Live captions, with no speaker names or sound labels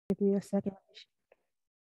Give me a second.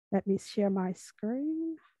 Let me share my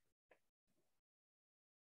screen.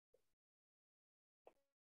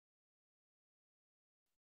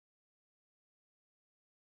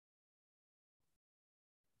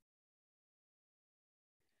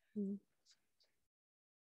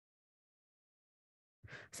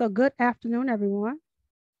 So good afternoon, everyone.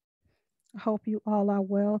 I hope you all are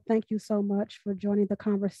well. Thank you so much for joining the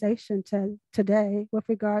conversation today with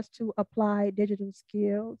regards to applied digital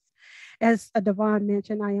skills. As Devon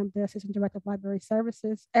mentioned, I am the Assistant Director of Library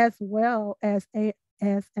Services, as well as an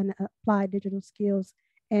applied digital skills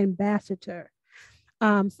ambassador.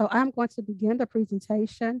 So I'm going to begin the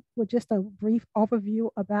presentation with just a brief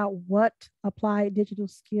overview about what applied digital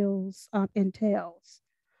skills entails.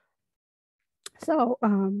 So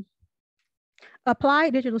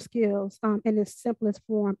applied digital skills in its simplest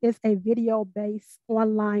form is a video-based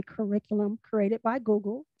online curriculum created by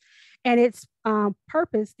Google. And its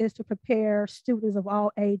purpose is to prepare students of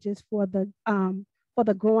all ages for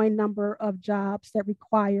the growing number of jobs that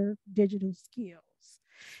require digital skills.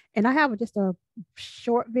 And I have just a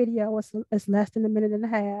short video, it's less than a minute and a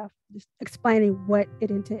half, just explaining what it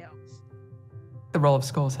entails. The role of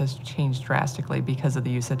schools has changed drastically because of the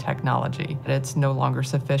use of technology. It's no longer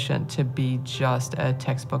sufficient to be just a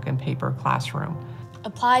textbook and paper classroom.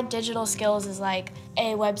 Applied digital skills is like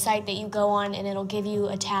a website that you go on and it'll give you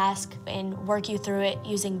a task and work you through it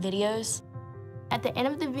using videos. At the end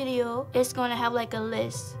of the video, it's going to have like a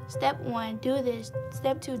list. Step 1, do this.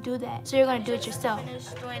 Step 2, do that. So you're going to do it yourself.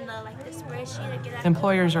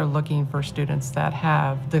 Employers are looking for students that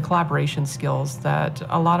have the collaboration skills that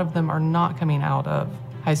a lot of them are not coming out of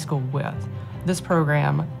high school with. This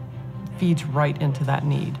program feeds right into that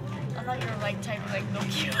need. I thought you were like typing like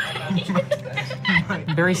milky.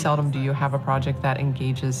 Very seldom do you have a project that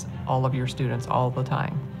engages all of your students all the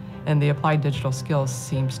time. And the applied digital skills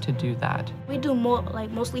seems to do that. We do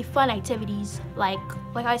mostly fun activities, like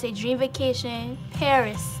I say, dream vacation,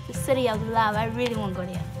 Paris, the city of love. I really want to go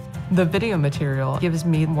there. The video material gives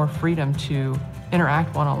me more freedom to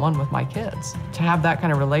interact one-on-one with my kids. To have that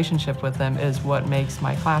kind of relationship with them is what makes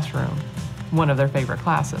my classroom one of their favorite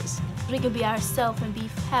classes. We can be ourselves and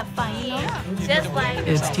have fun, you know? Yeah. Just like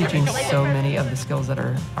it's teaching so many of the skills that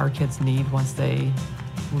our kids need once they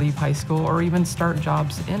leave high school or even start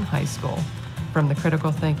jobs in high school. From the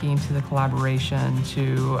critical thinking to the collaboration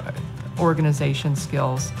to organization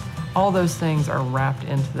skills, all those things are wrapped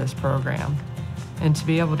into this program. And to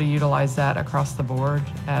be able to utilize that across the board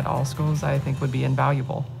at all schools, I think would be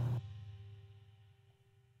invaluable.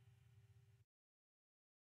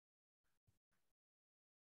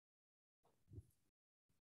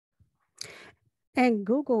 And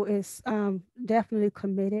Google is definitely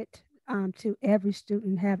committed to every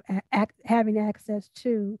student having access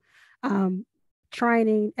to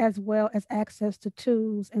training as well as access to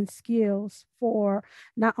tools and skills for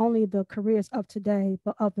not only the careers of today,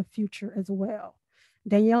 but of the future as well.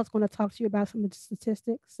 Danielle is going to talk to you about some of the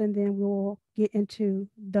statistics, and then we'll get into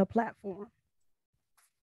the platform.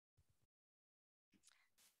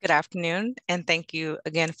 Good afternoon, and thank you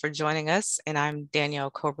again for joining us. And I'm Danielle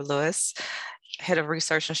Colbert-Lewis, Head of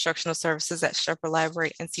Research Instructional Services at Shepherd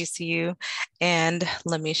Library NCCU. And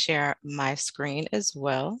let me share my screen as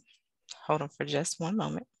well. Hold on for just one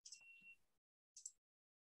moment.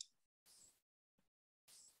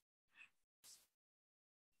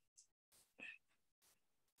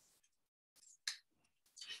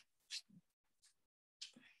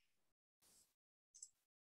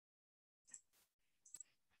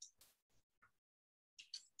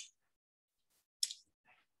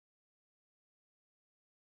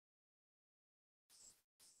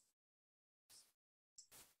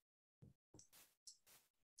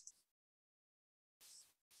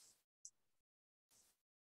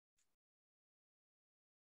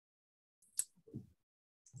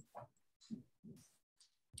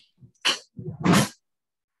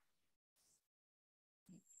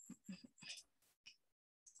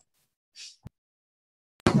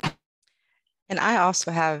 And I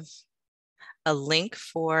also have a link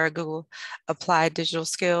for Google Applied Digital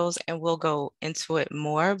Skills, and we'll go into it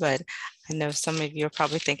more, but I know some of you are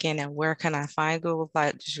probably thinking, and where can I find Google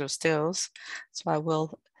Applied Digital Skills? So I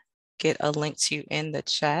will get a link to you in the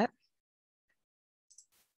chat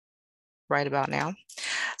right about now.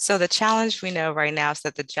 So the challenge we know right now is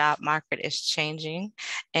that the job market is changing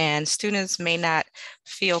and students may not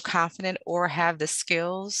feel confident or have the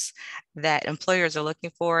skills that employers are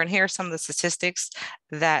looking for. And here are some of the statistics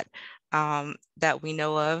that, that we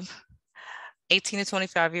know of. 18 to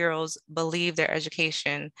 25-year-olds believe their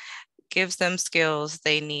education gives them skills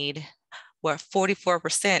they need. What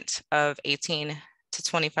 44% of 18 to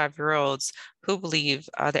to 25-year-olds who believe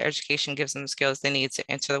their education gives them the skills they need to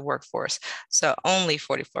enter the workforce. So only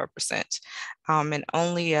 44%, and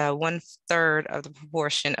only 1/3 of the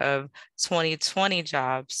proportion of 2020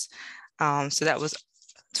 jobs. So that was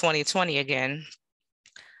 2020 again.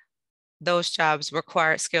 Those jobs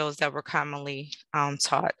required skills that were commonly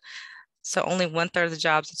taught. So only 1/3 of the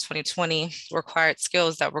jobs in 2020 required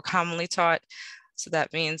skills that were commonly taught. So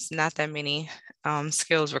that means not that many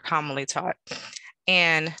skills were commonly taught.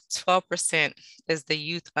 And 12% is the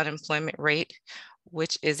youth unemployment rate,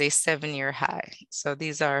 which is a 7-year high. So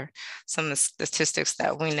these are some of the statistics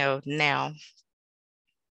that we know now.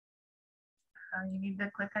 You need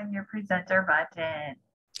to click on your presenter button.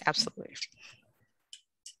 Absolutely.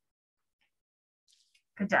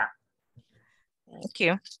 Good job. Thank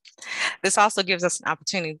you. This also gives us an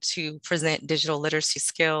opportunity to present digital literacy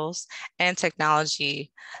skills and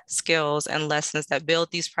technology skills and lessons that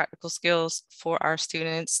build these practical skills for our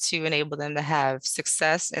students to enable them to have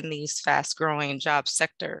success in these fast-growing job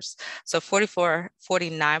sectors. So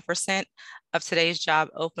 49% of today's job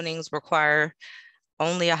openings require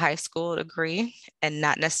only a high school degree and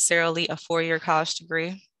not necessarily a 4-year college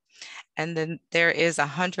degree. And then there is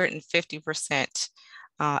 150%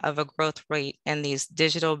 of a growth rate in these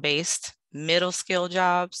digital-based middle skill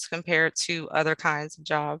jobs compared to other kinds of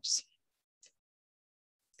jobs.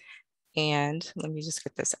 And let me just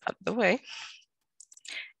get this out of the way.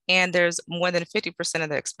 And there's more than 50% of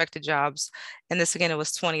the expected jobs, and this again, it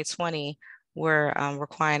was 2020, were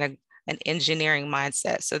requiring an engineering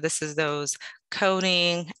mindset. So this is those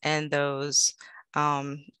coding and those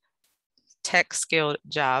tech skilled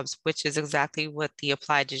jobs, which is exactly what the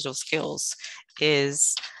applied digital skills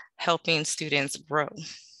is helping students grow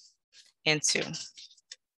into. So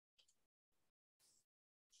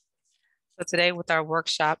today with our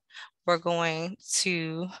workshop, we're going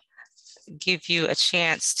to give you a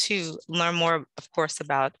chance to learn more, of course,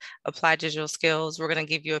 about applied digital skills. We're going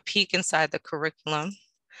to give you a peek inside the curriculum,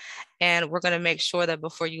 and we're going to make sure that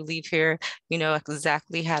before you leave here, you know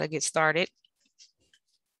exactly how to get started.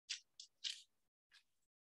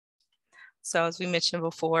 So as we mentioned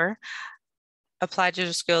before, Applied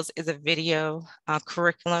Digital Skills is a video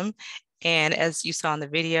curriculum. And as you saw in the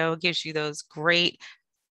video, it gives you those great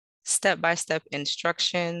step-by-step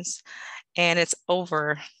instructions. And it's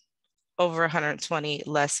over 120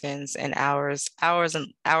 lessons and hours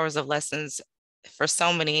and hours of lessons for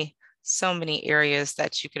so many areas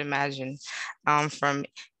that you can imagine, from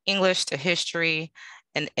English to history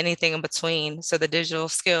and anything in between. So the digital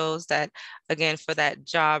skills that, again, for that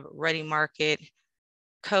job ready market,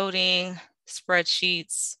 coding,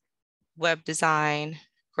 spreadsheets, web design,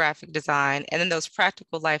 graphic design, and then those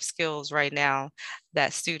practical life skills right now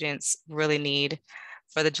that students really need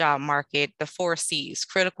for the job market, the 4 C's: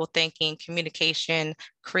 critical thinking, communication,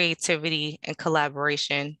 creativity, and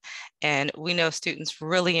collaboration. And we know students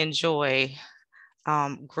really enjoy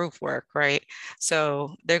group work, right?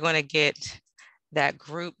 So they're going to get that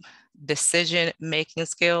group decision-making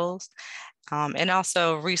skills, and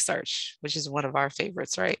also research, which is one of our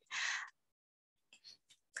favorites, right?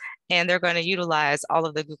 And they're going to utilize all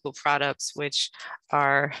of the Google products, which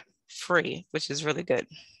are free, which is really good.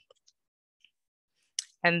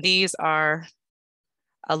 And these are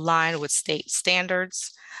aligned with state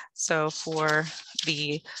standards. So for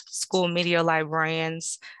the school media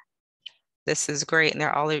librarians, this is great. And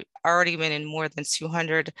they're already been in more than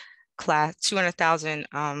 200,000,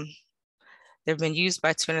 they've been used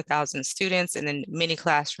by 200,000 students and in many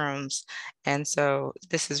classrooms. And so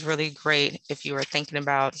this is really great if you are thinking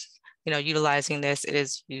about, utilizing this. It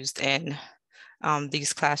is used in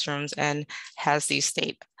these classrooms and has these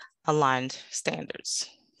state aligned standards.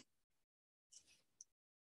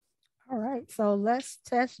 All right, so let's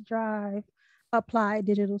test drive applied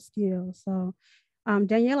digital skills. So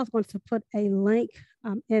Danielle is going to put a link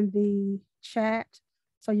in the chat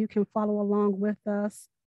so you can follow along with us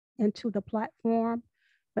into the platform.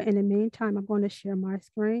 But in the meantime, I'm going to share my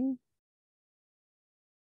screen.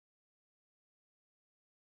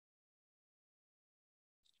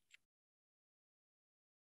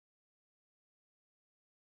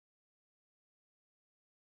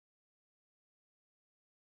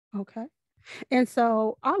 Okay. And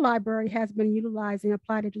so our library has been utilizing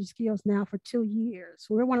applied digital skills now for 2 years.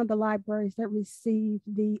 We're one of the libraries that received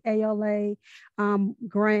the ALA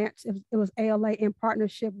grant. It was ALA in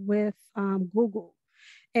partnership with Google.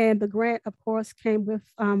 And the grant, of course, came with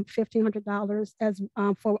 $1,500 as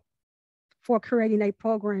for creating a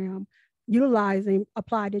program utilizing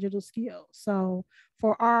applied digital skills. So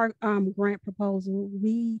for our grant proposal,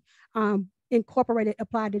 we incorporated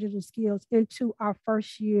applied digital skills into our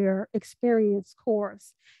first year experience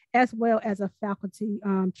course, as well as a faculty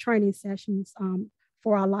training sessions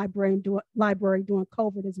for our library during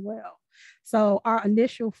COVID as well. So our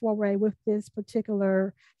initial foray with this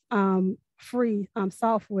particular free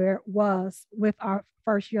software was with our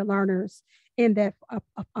first year learners in that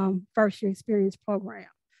first year experience program.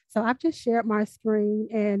 So I've just shared my screen,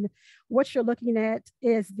 and what you're looking at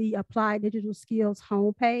is the Applied Digital Skills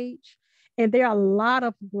homepage. And there are a lot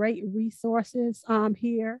of great resources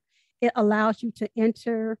here. It allows you to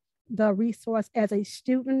enter the resource as a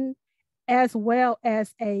student, as well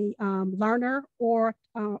as a learner or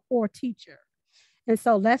teacher. And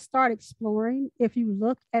so let's start exploring. If you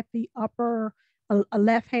look at the upper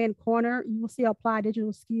left-hand corner, you will see Apply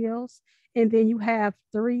Digital Skills. And then you have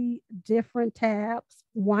 3 different tabs,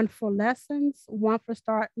 one for lessons, one for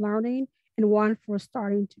start learning, and one for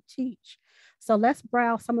starting to teach. So let's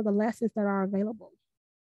browse some of the lessons that are available.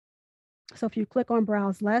 So if you click on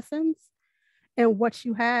Browse Lessons, and what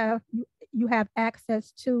you have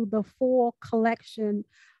access to the full collection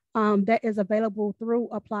that is available through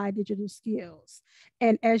Applied Digital Skills.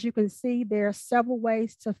 And as you can see, there are several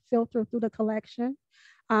ways to filter through the collection.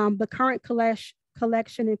 The current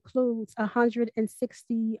collection includes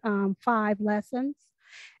 165 lessons,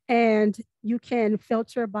 and you can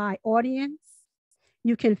filter by audience,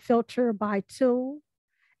 you can filter by tool,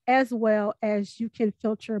 as well as you can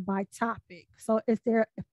filter by topic. So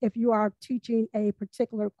if you are teaching a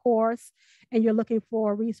particular course and you're looking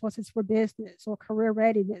for resources for business or career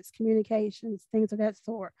readiness, communications, things of that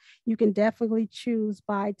sort, you can definitely choose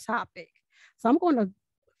by topic. So I'm going to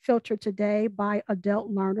filter today by adult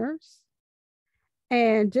learners,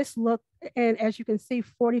 and just look, and as you can see,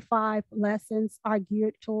 45 lessons are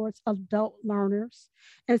geared towards adult learners.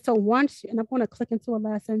 And so and I'm going to click into a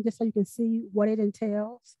lesson just so you can see what it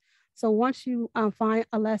entails. So once you find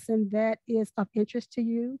a lesson that is of interest to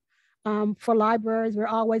you, for libraries, we're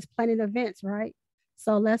always planning events, right?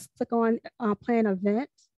 So let's click on plan event.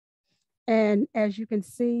 And as you can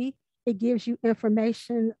see, it gives you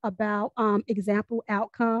information about example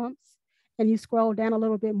outcomes. And you scroll down a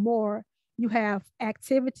little bit more, you have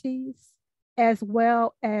activities as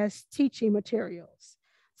well as teaching materials.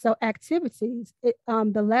 So activities,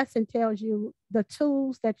 the lesson tells you the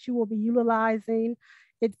tools that you will be utilizing.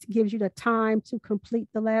 It gives you the time to complete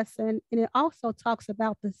the lesson. And it also talks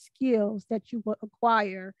about the skills that you will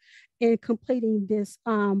acquire in completing this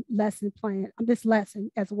lesson plan, this lesson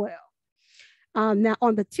as well. Now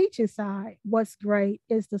on the teaching side, what's great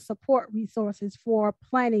is the support resources for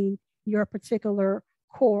planning your particular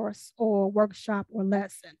course or workshop or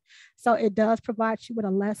lesson. So it does provide you with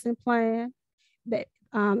a lesson plan that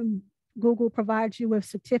Google provides you with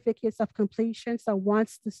certificates of completion. So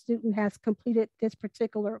once the student has completed this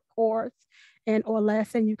particular course and or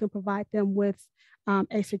lesson, you can provide them with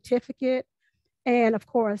a certificate. And of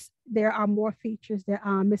course, there are more features that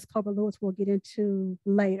Ms. Colbert-Lewis will get into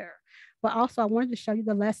later. But also I wanted to show you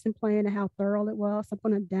the lesson plan and how thorough it was. So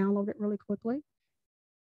I'm going to download it really quickly.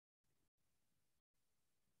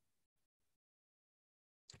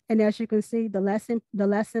 And as you can see, the lesson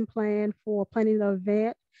plan for planning an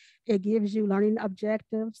event, it gives you learning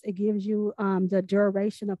objectives. It gives you the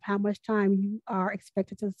duration of how much time you are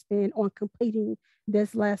expected to spend on completing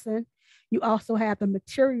this lesson. You also have the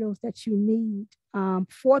materials that you need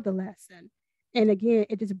for the lesson. And again,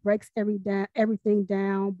 it just breaks everything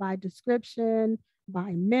down by description,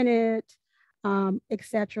 by minute,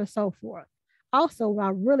 etc., so forth. Also, what I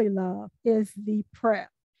really love is the prep.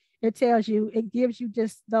 It tells you, it gives you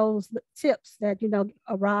just those tips that,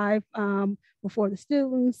 arrive before the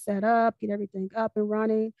students, set up, get everything up and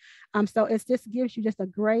running. So it just gives you just a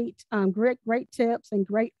great tips and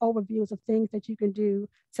great overviews of things that you can do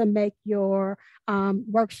to make your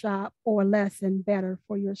workshop or lesson better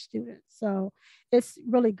for your students. So it's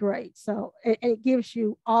really great. So it gives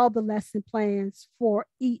you all the lesson plans for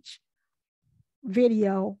each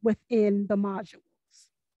video within the module.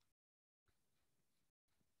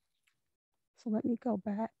 So let me go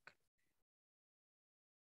back.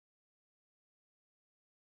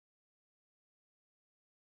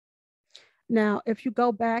 Now, if you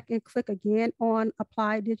go back and click again on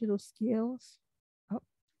Apply Digital Skills, oh,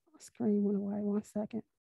 my screen went away, 1 second.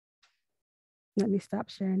 Let me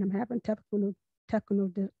stop sharing. I'm having technical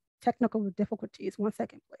difficulties. 1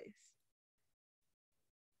 second, please.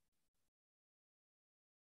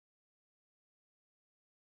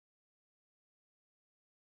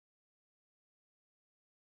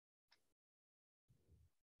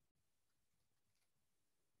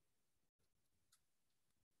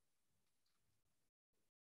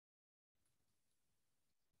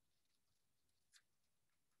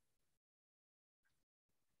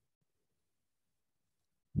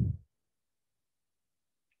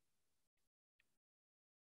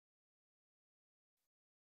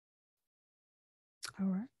 All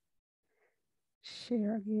right.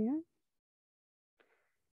 Share again.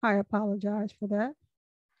 I apologize for that.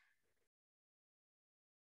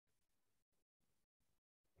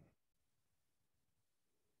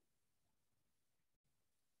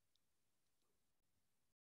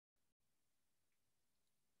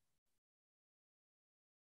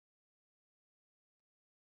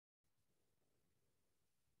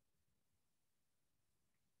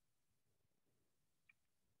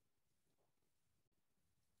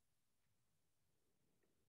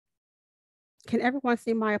 Can everyone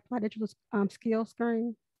see my Apply Digital Skills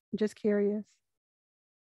screen? I'm just curious.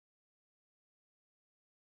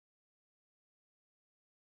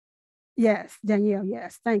 Yes, Danielle,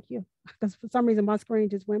 yes, thank you. Because for some reason my screen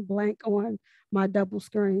just went blank on my double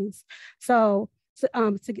screens. So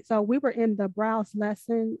we were in the browse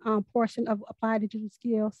lesson portion of Applied Digital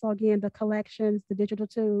Skills. So again, the collections, the digital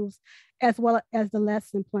tools, as well as the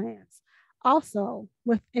lesson plans. Also,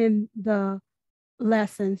 within the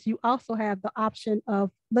lessons, you also have the option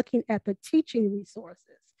of looking at the teaching resources.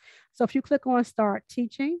 So if you click on Start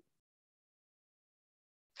Teaching,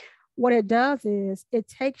 what it does is it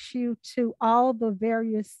takes you to all the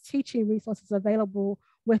various teaching resources available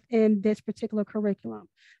within this particular curriculum.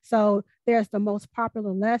 So there's the most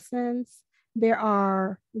popular lessons. There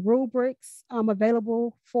are rubrics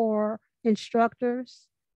available for instructors.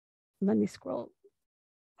 Let me scroll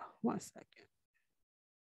 1 second.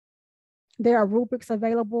 There are rubrics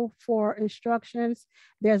available for instructions.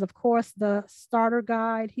 There's, of course, the starter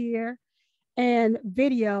guide here and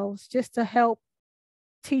videos just to help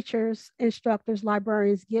teachers, instructors,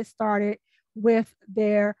 librarians get started with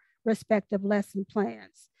their respective lesson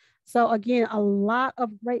plans. So again, a lot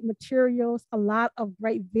of great materials, a lot of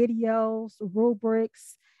great videos,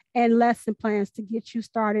 rubrics, and lesson plans to get you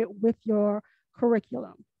started with your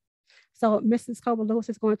curriculum. So Mrs. Colbert-Lewis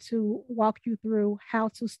is going to walk you through how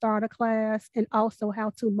to start a class and also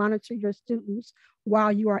how to monitor your students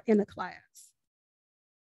while you are in a class.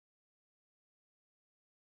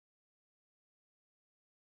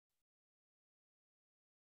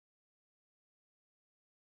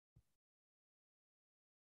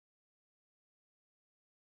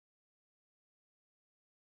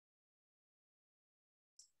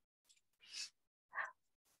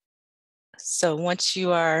 So once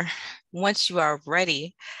you are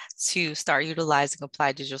ready to start utilizing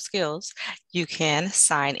Applied Digital Skills, you can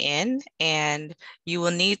sign in, and you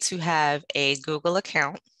will need to have a Google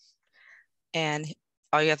account. And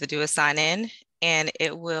all you have to do is sign in, and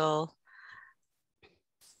it will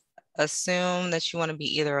assume that you want to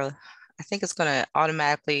be I think it's going to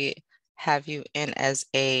automatically have you in as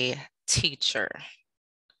a teacher.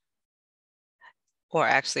 Or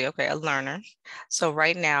actually, okay, a learner. So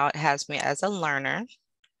right now it has me as a learner,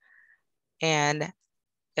 and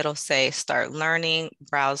it'll say start learning,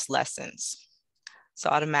 browse lessons. So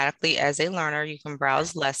automatically as a learner, you can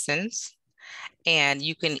browse lessons, and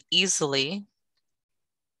you can easily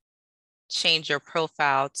change your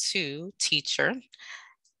profile to teacher.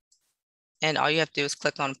 And all you have to do is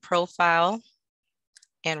click on profile,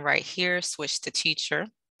 and right here, switch to teacher.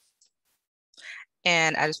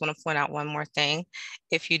 And I just want to point out one more thing.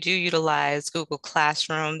 If you do utilize Google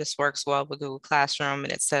Classroom, this works well with Google Classroom,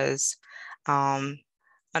 and it says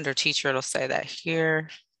under teacher, it'll say that here.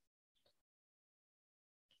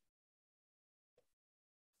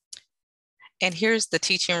 And here's the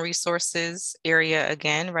teaching resources area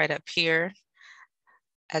again, right up here.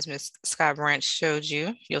 As Ms. Scott Branch showed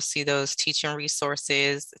you, you'll see those teaching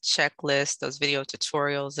resources, checklists, those video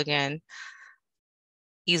tutorials again,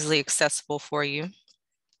 easily accessible for you.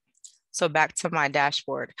 So back to my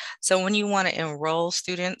dashboard. So when you want to enroll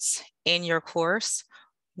students in your course,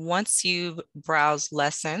 once you've browsed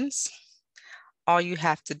lessons, all you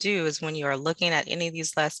have to do is when you are looking at any of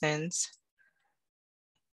these lessons,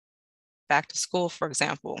 back to school, for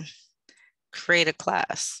example, create a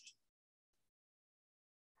class.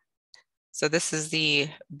 So this is the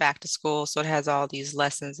back to school. So it has all these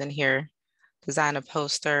lessons in here. Design a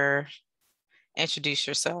poster, introduce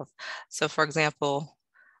yourself. So for example,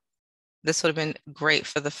 this would have been great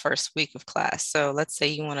for the first week of class. So let's say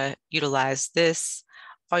you want to utilize this.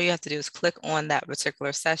 All you have to do is click on that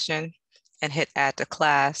particular session and hit add to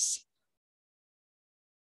class.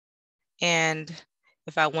 And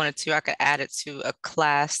if I wanted to, I could add it to a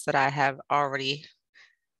class that I have already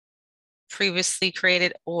previously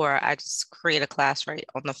created, or I just create a class right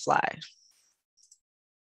on the fly.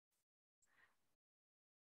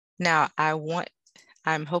 Now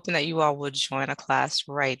I'm hoping that you all will join a class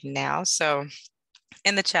right now. So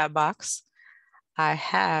in the chat box, I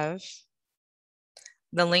have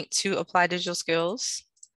the link to Apply Digital Skills.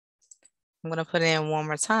 I'm going to put it in one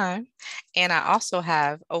more time. And I also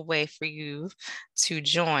have a way for you to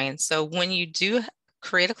join. So when you do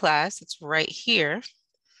create a class, it's right here.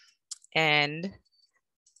 And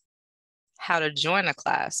how to join a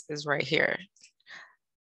class is right here.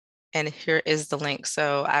 And here is the link.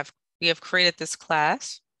 So we have created this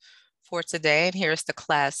class for today, and here's the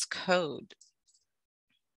class code.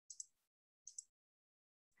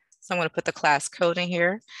 So I'm going to put the class code in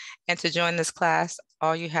here. And to join this class,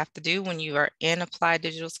 all you have to do when you are in Applied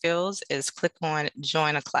Digital Skills is click on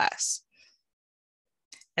Join a Class.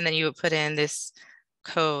 And then you would put in this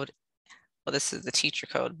code. Well, this is the teacher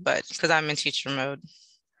code, but because I'm in teacher mode.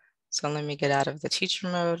 So let me get out of the teacher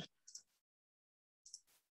mode.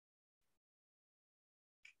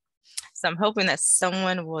 So I'm hoping that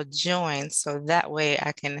someone will join so that way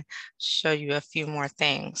I can show you a few more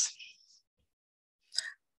things.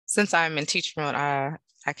 Since I'm in teacher mode,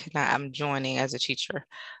 I'm joining as a teacher,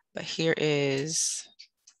 but here is,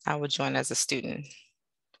 I will join as a student.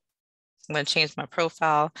 I'm going to change my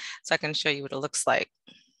profile so I can show you what it looks like.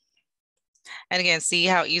 And again, see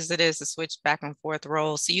how easy it is to switch back and forth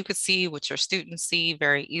roles. So you could see what your students see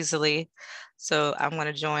very easily. So I'm going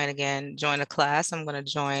to join again, join a class. I'm going to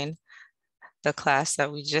join the class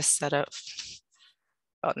that we just set up.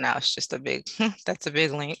 Oh, now it's just a big, that's a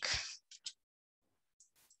big link.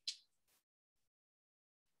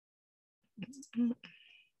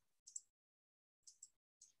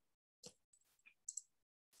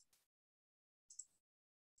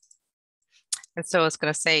 And so it's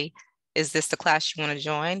going to say, is this the class you want to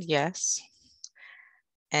join? Yes.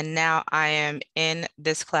 And now I am in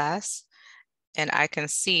this class and I can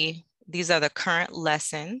see these are the current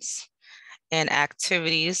lessons and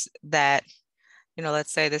activities that,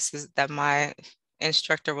 let's say this is that my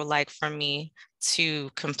instructor would like for me to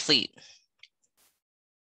complete.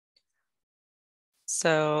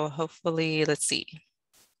 So hopefully, let's see.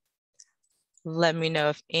 Let me know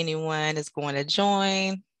if anyone is going to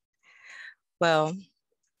join. Well,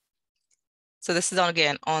 so this is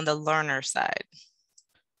again on the learner side.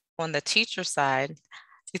 On the teacher side,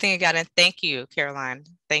 you think I got in? Thank you, Caroline.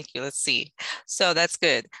 Thank you. Let's see. So that's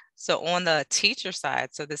good. So on the teacher side,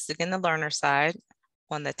 so this is again the learner side.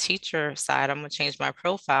 On the teacher side, I'm going to change my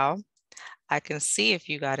profile. I can see if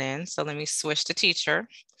you got in. So let me switch to teacher.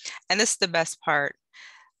 And this is the best part.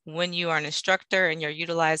 When you are an instructor and you're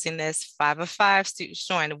utilizing this, 5 of 5 students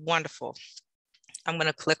joined. Wonderful. I'm going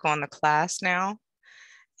to click on the class now,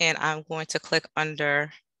 and I'm going to click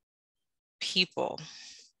under people.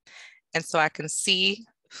 And so I can see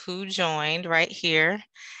who joined right here.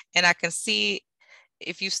 And I can see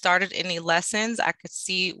if you started any lessons, I could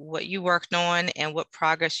see what you worked on and what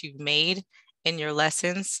progress you've made in your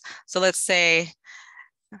lessons. So let's say,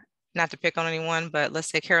 not to pick on anyone, but let's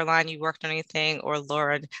say Caroline, you worked on anything, or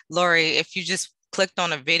Lori, if you just clicked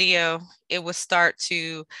on a video, it would start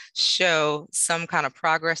to show some kind of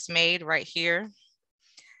progress made right here.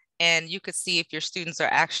 And you could see if your students are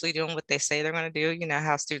actually doing what they say they're going to do. You know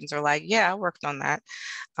how students are like, yeah, I worked on that,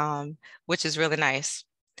 which is really nice.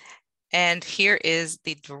 And here is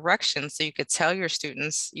the direction. So you could tell your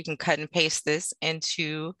students, you can cut and paste this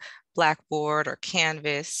into Blackboard or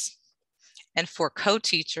Canvas. And for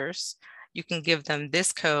co-teachers, you can give them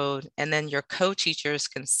this code, and then your co-teachers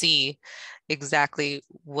can see exactly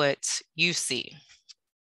what you see.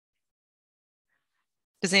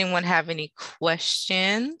 Does anyone have any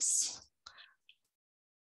questions?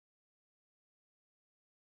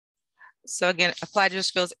 So again, Applied Digital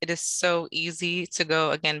Skills, it is so easy to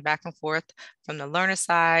go again back and forth from the learner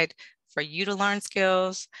side for you to learn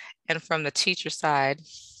skills, and from the teacher side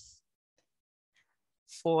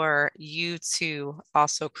for you to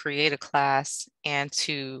also create a class and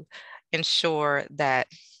to ensure that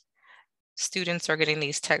students are getting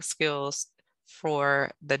these tech skills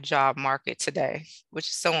for the job market today, which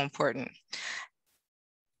is so important.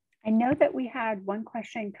 I know that we had one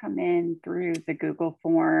question come in through the Google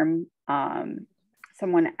form.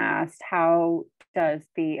 Someone asked, how does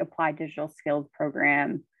the Applied Digital Skills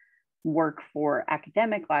program work for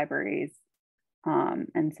academic libraries?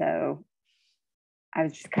 And so I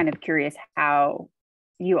was just kind of curious how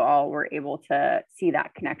you all were able to see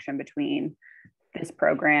that connection between this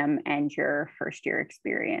program and your first year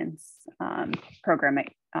experience program at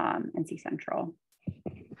NC Central.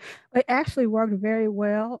 It actually worked very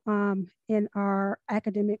well in our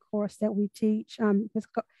academic course that we teach.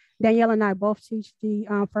 Danielle and I both teach the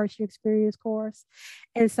first year experience course.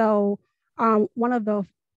 And so one of the,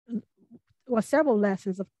 well, several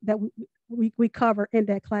lessons that we cover in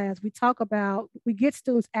that class, we talk about, we get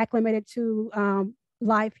students acclimated to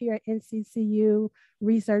life here at NCCU,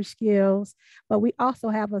 research skills, but we also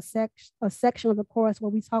have a section of the course where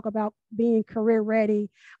we talk about being career ready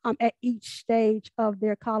at each stage of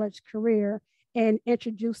their college career and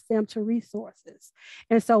introduce them to resources.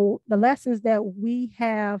 And so the lessons that we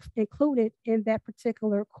have included in that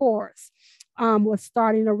particular course was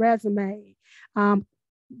starting a resume,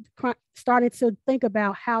 starting to think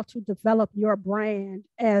about how to develop your brand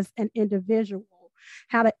as an individual,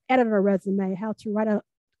 how to edit a resume, how to write a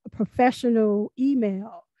professional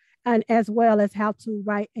email, and as well as how to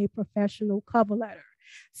write a professional cover letter.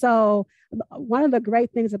 So one of the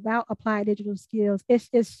great things about Applied Digital Skills is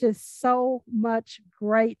it's just so much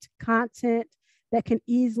great content that can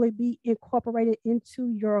easily be incorporated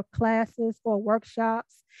into your classes or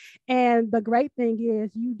workshops. And the great thing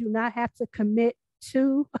is you do not have to commit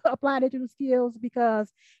to Applied Digital Skills,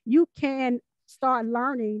 because you can start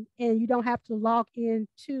learning and you don't have to log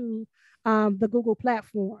into the Google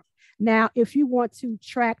platform. Now, if you want to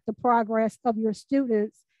track the progress of your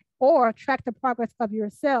students or track the progress of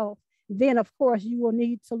yourself, then of course you will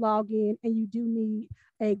need to log in and you do need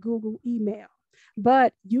a Google email.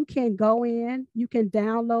 But you can go in, you can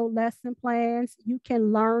download lesson plans, you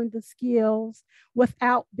can learn the skills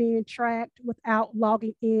without being tracked, without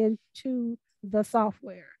logging in to the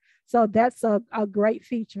software. So that's a great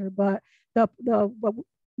feature. But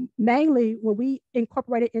mainly when we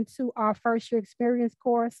incorporate it into our first year experience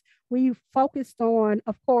course, we focused on,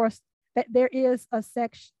 of course, that there is a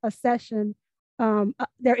session,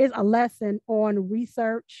 there is a lesson on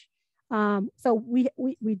research. So we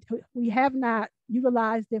have not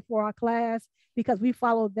utilized it for our class because we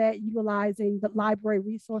followed that utilizing the library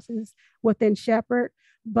resources within Shepherd,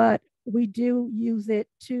 but we do use it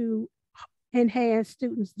to enhance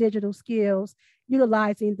students' digital skills,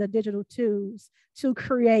 utilizing the digital tools to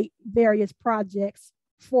create various projects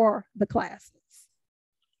for the classes.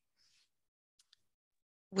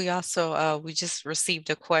 We also, we just received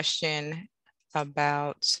a question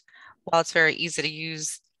about, while it's very easy to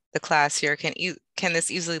use the class here, can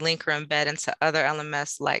this easily link or embed into other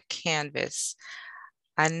LMS like Canvas?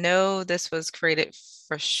 I know this was created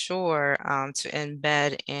for sure to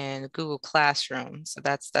embed in Google Classroom. So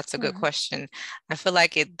that's a good question. I feel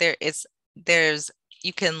like you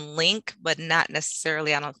can link, but not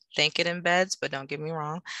necessarily, I don't think it embeds, but don't get me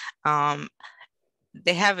wrong.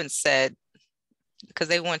 They haven't said, because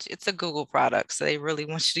it's a Google product. So they really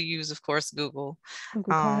want you to use, of course, Google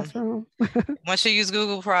Classroom. Want you to use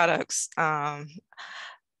Google products.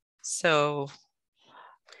 So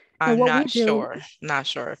I'm not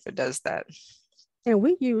sure if it does that. And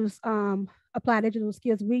we use Applied Digital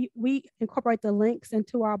Skills. We incorporate the links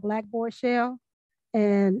into our Blackboard shell.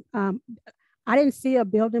 And I didn't see a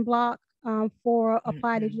building block for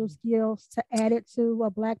Applied Digital Skills to add it to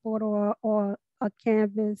a Blackboard or a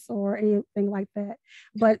Canvas or anything like that.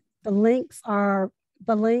 But the links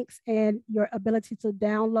and your ability to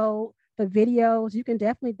download the videos. You can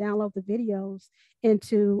definitely download the videos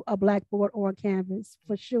into a Blackboard or a Canvas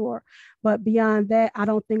for sure. But beyond that, I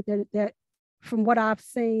don't think that from what I've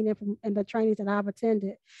seen and the trainings that I've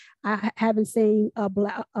attended, I haven't seen a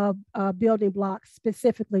building block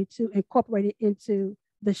specifically to incorporate it into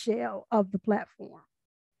the shell of the platform.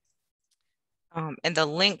 And the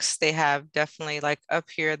links they have definitely, like up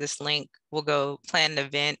here, this link will go plan an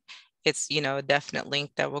event. It's, a definite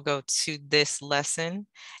link that will go to this lesson.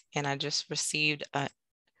 And I just received an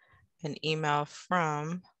email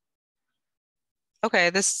from,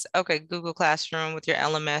 Google Classroom with your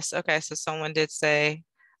LMS. Okay, so someone did say,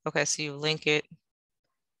 okay, so you link it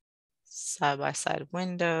side-by-side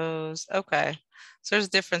windows. Okay, so there's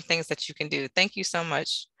different things that you can do. Thank you so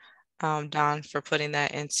much, Don, for putting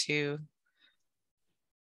that into.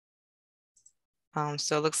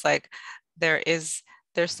 So it looks like there's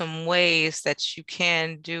some ways that you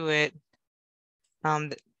can do it,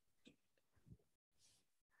 but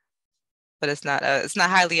it's not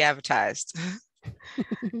highly advertised.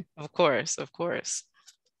 Of course.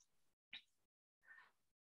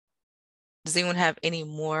 Does anyone have any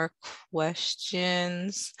more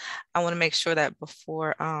questions? I want to make sure that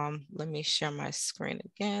before, let me share my screen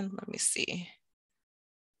again. Let me see.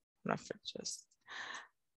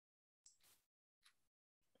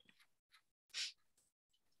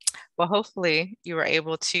 Well, hopefully you were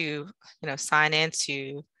able to, sign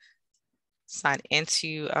into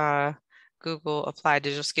Google Applied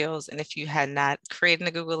Digital Skills. And if you had not created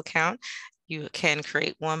a Google account, you can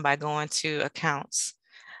create one by going to accounts.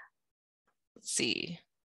 Let's see.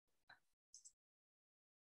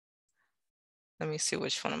 Let me see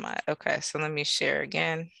which one am I. Okay, so let me share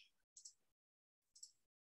again.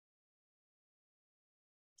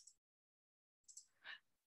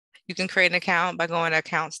 You can create an account by going to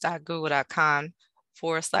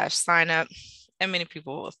accounts.google.com/sign up. And many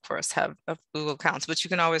people, of course, have Google accounts, but you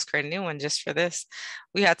can always create a new one just for this.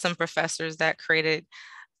 We had some professors that created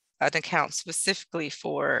an account specifically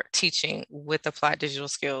for teaching with applied digital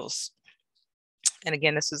skills. And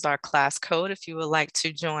again, this is our class code. If you would like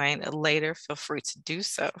to join later, feel free to do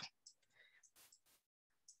so.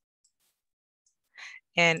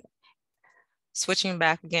 And switching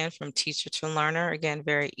back again from teacher to learner, again,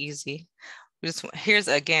 very easy. Here's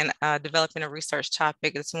again, developing a research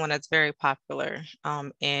topic. It's one that's very popular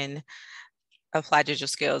in applied digital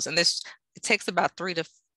skills. And it takes about 3 to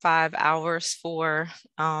 5 hours for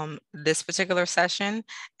this particular session.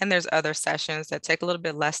 And there's other sessions that take a little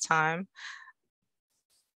bit less time.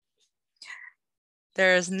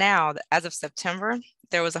 There's now, as of September,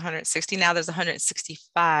 there was 160. Now there's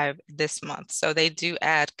 165 this month. So they do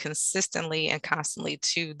add consistently and constantly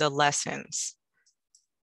to the lessons.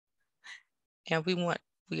 And we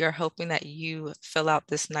are hoping that you fill out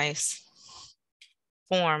this nice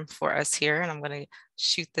form for us here. And I'm going to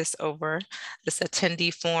shoot this over, this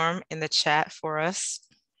attendee form in the chat for us.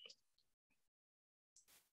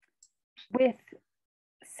 With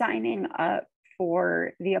signing up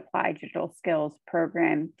for the Applied Digital Skills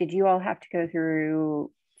program, did you all have to go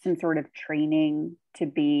through some sort of training to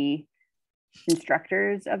be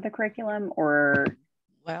instructors of the curriculum, or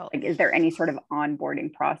like, is there any sort of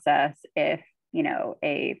onboarding process if, you know,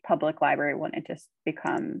 a public library wanted to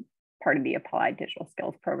become part of the Applied Digital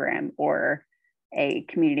Skills program, or a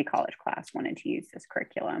community college class wanted to use this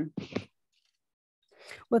curriculum?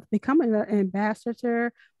 With becoming an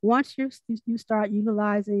ambassador, once you start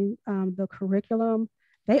utilizing the curriculum,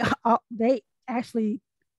 they actually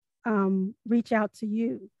reach out to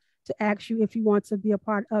you to ask you if you want to be a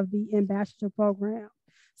part of the ambassador program.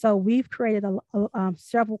 So we've created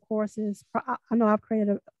several courses. I know I've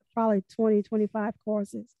created probably 20, 25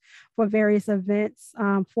 courses for various events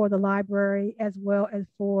for the library, as well as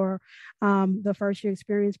for the first year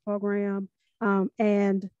experience program.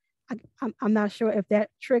 And I'm not sure if that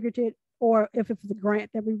triggered it or if it was a grant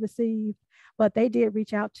that we received, but they did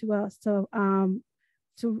reach out to us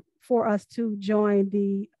for us to join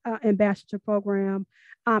the ambassador program.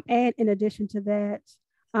 And in addition to that,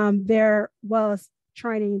 there was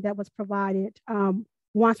training that was provided.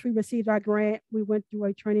 Once we received our grant, we went through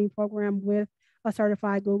a training program with a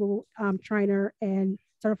certified Google trainer and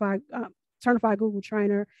certified Google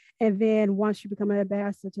trainer. And then once you become an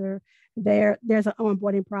ambassador, there's an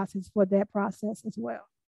onboarding process for that process as well.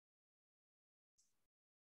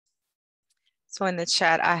 So in the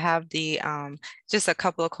chat, I have the just a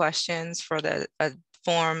couple of questions for the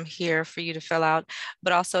form here for you to fill out,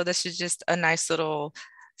 but also this is just a nice little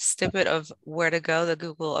snippet of where to go, the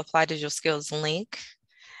Google Applied Digital Skills link,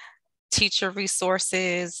 teacher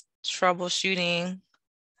resources, troubleshooting,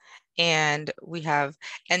 and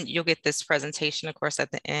you'll get this presentation, of course, at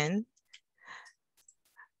the end,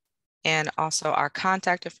 and also our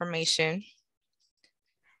contact information.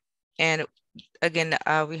 And again,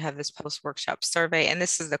 we have this post-workshop survey, and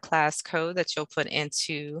this is the class code that you'll put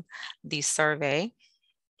into the survey.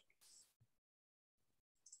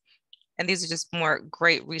 And these are just more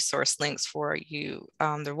great resource links for you.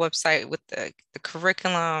 The website with the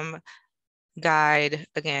curriculum guide,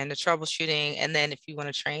 again, the troubleshooting, and then if you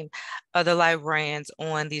want to train other librarians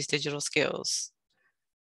on these digital skills.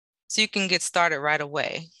 So you can get started right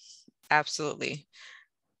away. Absolutely.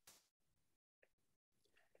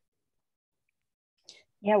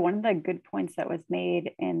 Yeah, one of the good points that was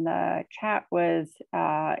made in the chat was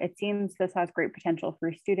it seems this has great potential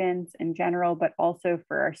for students in general, but also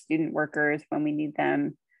for our student workers when we need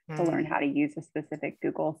them to learn how to use a specific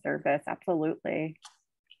Google service. Absolutely.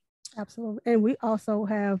 Absolutely. And we also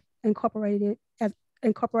have incorporated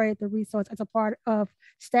the resource as a part of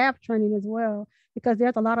staff training as well, because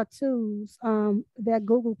there's a lot of tools that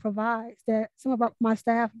Google provides that some of my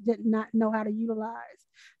staff did not know how to utilize.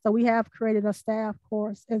 So we have created a staff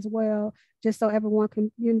course as well, just so everyone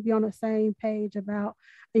can be on the same page about,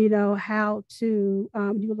 how to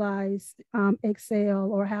utilize Excel,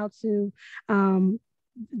 or how to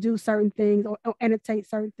do certain things or annotate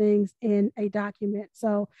certain things in a document.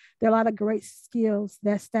 So there are a lot of great skills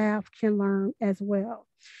that staff can learn as well.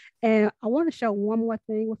 And I want to show one more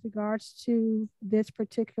thing with regards to this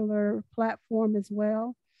particular platform as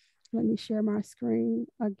well. Let me share my screen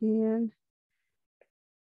again.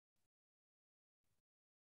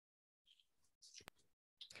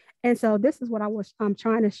 And so this is what I was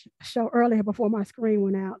trying to show earlier before my screen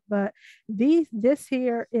went out. But this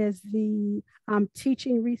here is the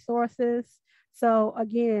teaching resources. So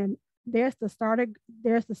again, There's the starter,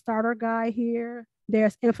 there's the starter guide here.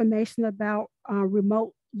 There's information about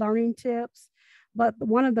remote learning tips. But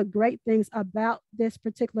one of the great things about this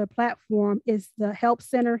particular platform is the help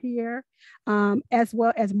center here, as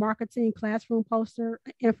well as marketing classroom poster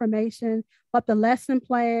information. But the lesson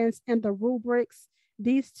plans and the rubrics,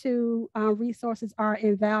 these two resources are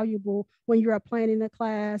invaluable when you're planning a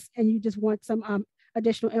class and you just want some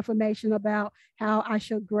additional information about how I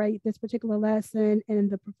should grade this particular lesson and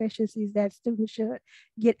the proficiencies that students should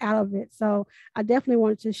get out of it. So I definitely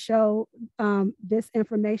wanted to show this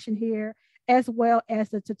information here, as well as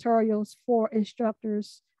the tutorials for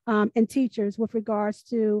instructors and teachers with regards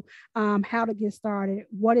to how to get started,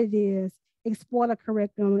 what it is, explore the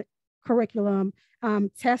curriculum,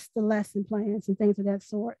 test the lesson plans and things of that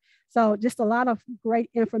sort. So just a lot of great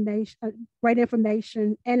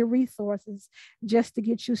information and resources just to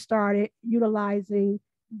get you started utilizing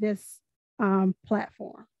this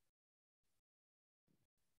platform.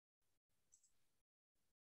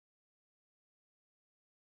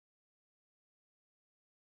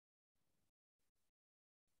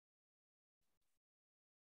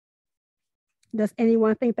 Does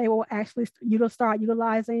anyone think they will actually start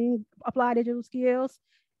utilizing applied digital skills?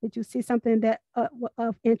 Did you see something that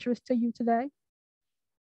of interest to you today?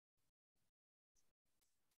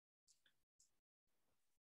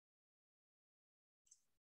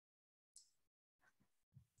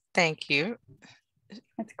 Thank you.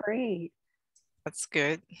 That's great. That's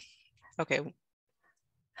good. Okay.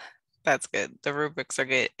 That's good. The rubrics are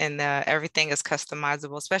good. And everything is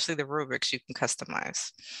customizable, especially the rubrics you can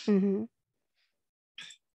customize. Mm-hmm.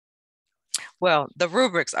 Well, the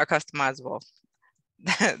rubrics are customizable.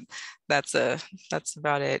 That's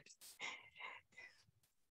about it.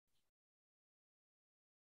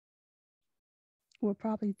 We'll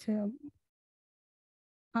probably tell.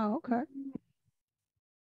 Oh, okay.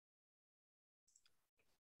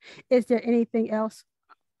 Is there anything else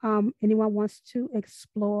anyone wants to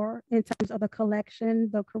explore in terms of the collection,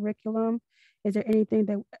 the curriculum? Is there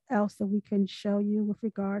anything else that we can show you with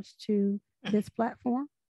regards to this platform?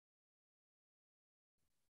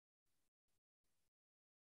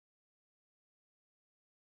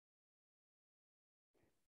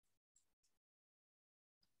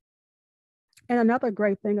 And another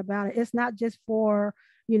great thing about it, it's not just for,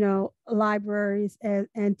 libraries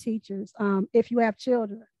and teachers. If you have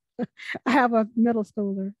children, I have a middle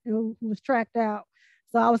schooler who was tracked out.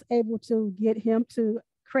 So I was able to get him to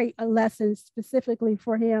create a lesson specifically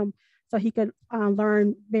for him so he could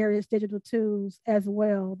learn various digital tools as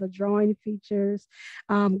well, the drawing features,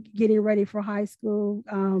 getting ready for high school,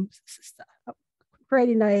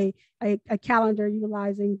 creating a calendar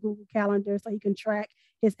utilizing Google Calendar so he can track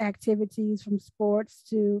his activities from sports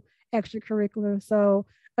to extracurricular. So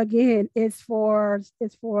again, it's for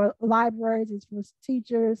libraries, it's for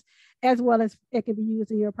teachers, as well as it can be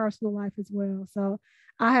used in your personal life as well. So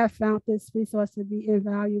I have found this resource to be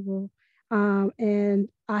invaluable, and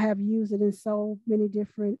I have used it in so many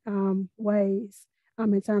different ways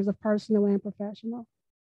in terms of personal and professional.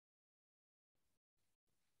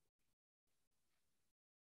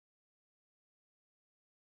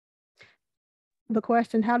 The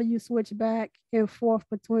question, how do you switch back and forth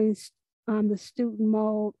between the student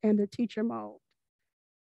mode and the teacher mode?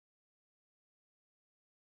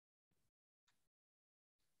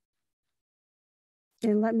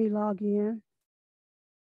 And let me log in.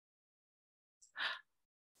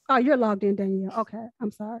 Oh, you're logged in, Danielle. Okay,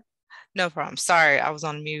 I'm sorry. No problem. Sorry, I was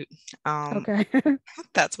on mute. Okay.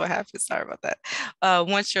 That's what happened. Sorry about that.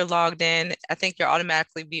 Once you're logged in, I think you'll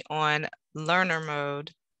automatically be on learner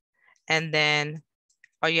mode. And then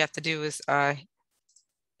all you have to do is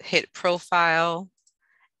hit profile,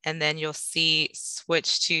 and then you'll see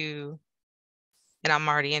switch to, and I'm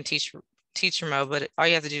already in teacher mode, but all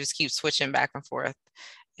you have to do is keep switching back and forth.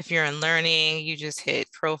 If you're in learning, you just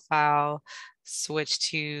hit profile, switch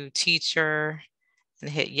to teacher, and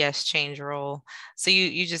hit yes, change role. So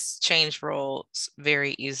you just change roles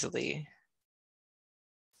very easily.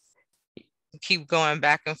 Keep going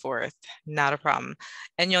back and forth, not a problem.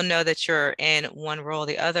 And you'll know that you're in one role or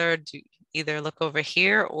the other. Either look over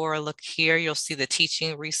here or look here. You'll see the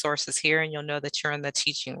teaching resources here, and you'll know that you're in the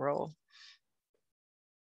teaching role.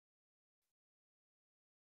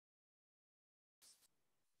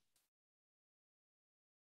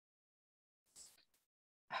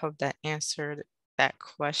 I hope that answered that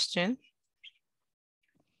question.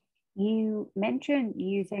 You mentioned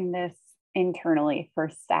using this internally for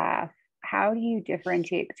staff. How do you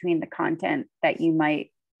differentiate between the content that you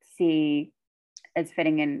might see as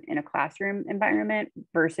fitting in a classroom environment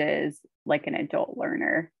versus like an adult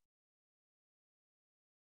learner?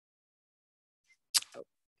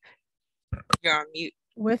 You're on mute.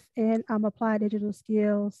 Within Applied Digital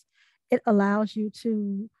Skills, it allows you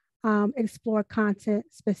to explore content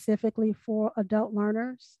specifically for adult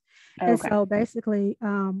learners. And Okay. so basically,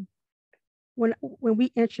 when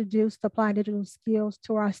we introduced Applied Digital Skills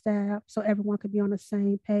to our staff, so everyone could be on the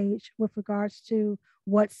same page with regards to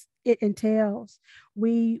what it entails,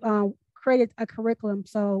 we created a curriculum.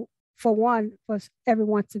 So for one, for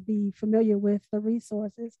everyone to be familiar with the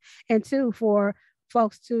resources, and two, for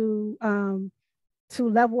folks to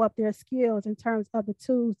level up their skills in terms of the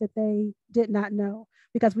tools that they did not know.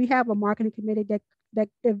 Because we have a marketing committee that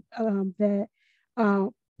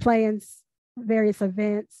plans various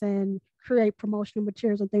events and create promotional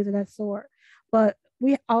materials and things of that sort. But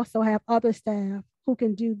we also have other staff who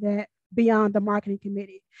can do that beyond the marketing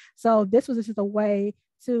committee. So this was just a way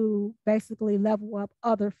to basically level up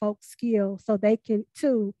other folks' skills so they can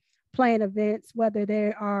too plan events, whether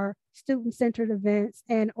they are student-centered events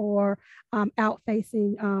and or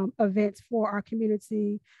out-facing events for our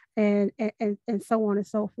community and so on and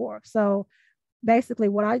so forth. So basically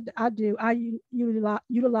what I do, I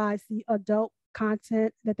utilize the adult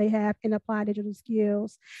content that they have in Applied Digital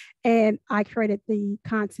Skills, and I created the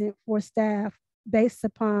content for staff based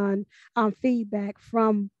upon feedback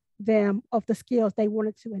from them of the skills they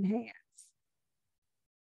wanted to enhance.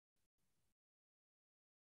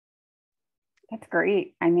 That's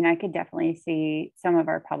great. I mean, I could definitely see some of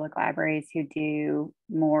our public libraries who do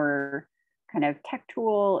more kind of tech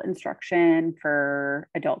tool instruction for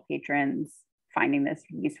adult patrons finding this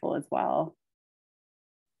useful as well.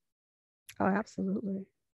 Oh, absolutely.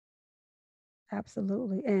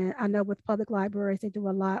 Absolutely. And I know with public libraries, they do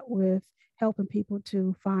a lot with helping people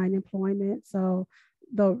to find employment. So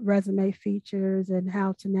the resume features and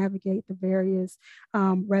how to navigate the various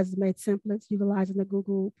resume templates utilizing the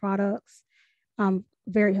Google products.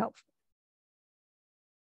 Very helpful.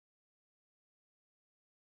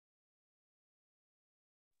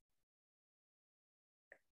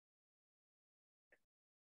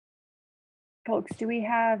 Folks, do we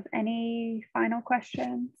have any final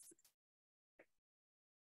questions?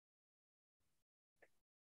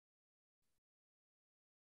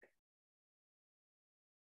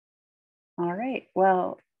 All right,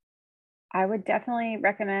 well, I would definitely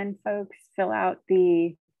recommend folks fill out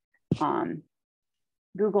the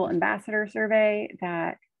Google Ambassador survey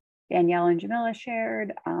that Danielle and Jamillah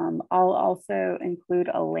shared. I'll also include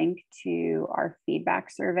a link to our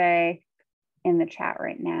feedback survey in the chat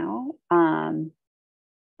right now.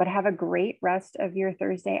 But have a great rest of your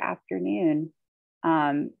Thursday afternoon.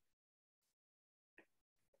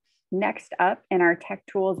 Next up in our Tech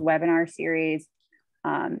Tools webinar series,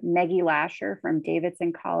 Maggie Lasher from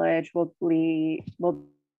Davidson College will be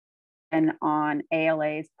on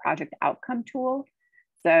ALA's project outcome tool.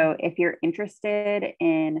 So if you're interested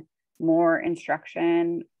in more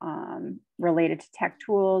instruction related to tech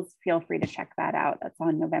tools, feel free to check that out. That's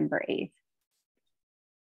on November 8th.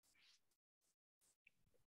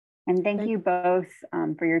 And thank you both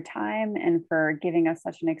for your time and for giving us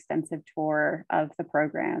such an extensive tour of the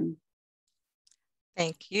program.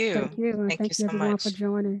 Thank you. Thank you. And thank you so everyone much for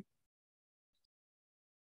joining.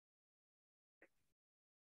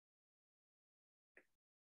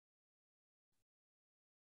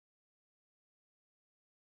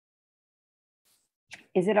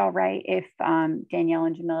 Is it all right if Danielle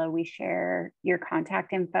and Jamillah, we share your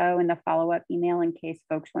contact info in the follow-up email in case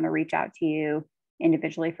folks want to reach out to you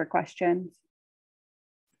individually for questions?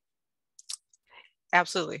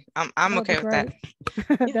 Absolutely. I'm okay with that.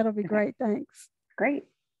 That'll be great. Thanks. Great.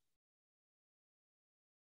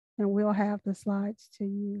 And we'll have the slides to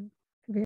you.